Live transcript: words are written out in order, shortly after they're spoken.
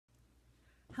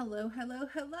Hello, hello,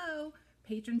 hello,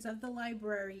 patrons of the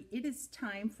library. It is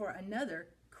time for another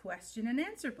question and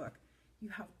answer book. You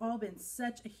have all been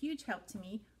such a huge help to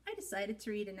me, I decided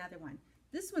to read another one.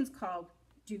 This one's called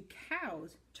Do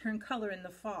Cows Turn Color in the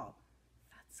Fall?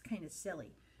 That's kind of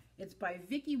silly. It's by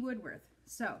Vicki Woodworth.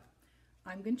 So,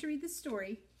 I'm going to read the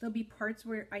story. There'll be parts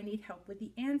where I need help with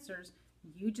the answers.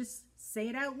 You just say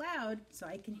it out loud so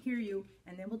I can hear you,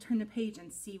 and then we'll turn the page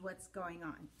and see what's going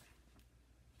on.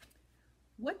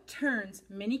 What turns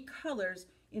many colors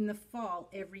in the fall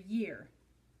every year?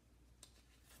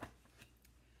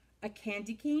 A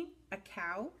candy cane, a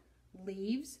cow,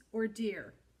 leaves, or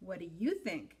deer? What do you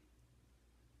think?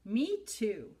 Me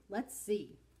too. Let's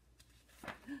see.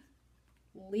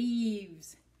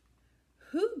 Leaves.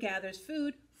 Who gathers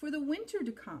food for the winter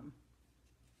to come?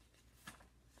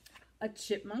 A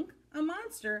chipmunk, a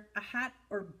monster, a hat,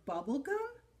 or bubble gum?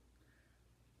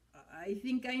 I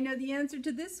think I know the answer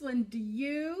to this one. Do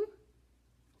you?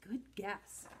 Good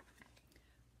guess.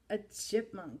 A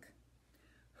chipmunk.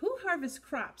 Who harvests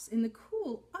crops in the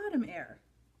cool autumn air?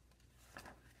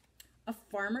 A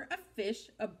farmer, a fish,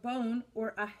 a bone,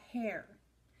 or a hare?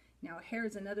 Now, a hare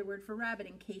is another word for rabbit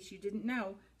in case you didn't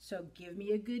know, so give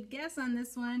me a good guess on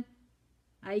this one.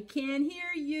 I can't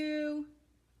hear you.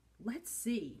 Let's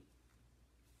see.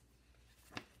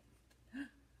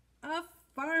 A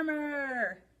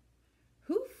farmer.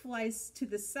 Who flies to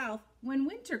the south when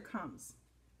winter comes?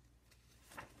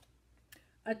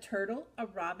 A turtle, a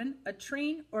robin, a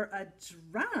train, or a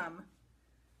drum?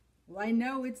 Well, I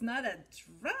know it's not a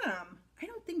drum. I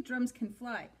don't think drums can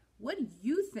fly. What do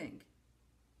you think?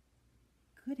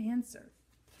 Good answer.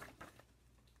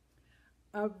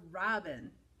 A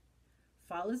robin.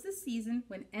 Fall is the season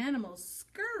when animals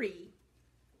scurry.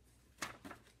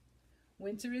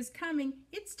 Winter is coming.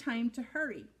 It's time to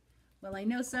hurry. Well, I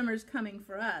know summer's coming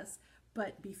for us,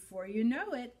 but before you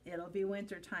know it, it'll be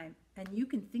winter time, and you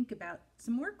can think about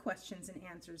some more questions and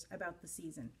answers about the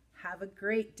season. Have a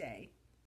great day.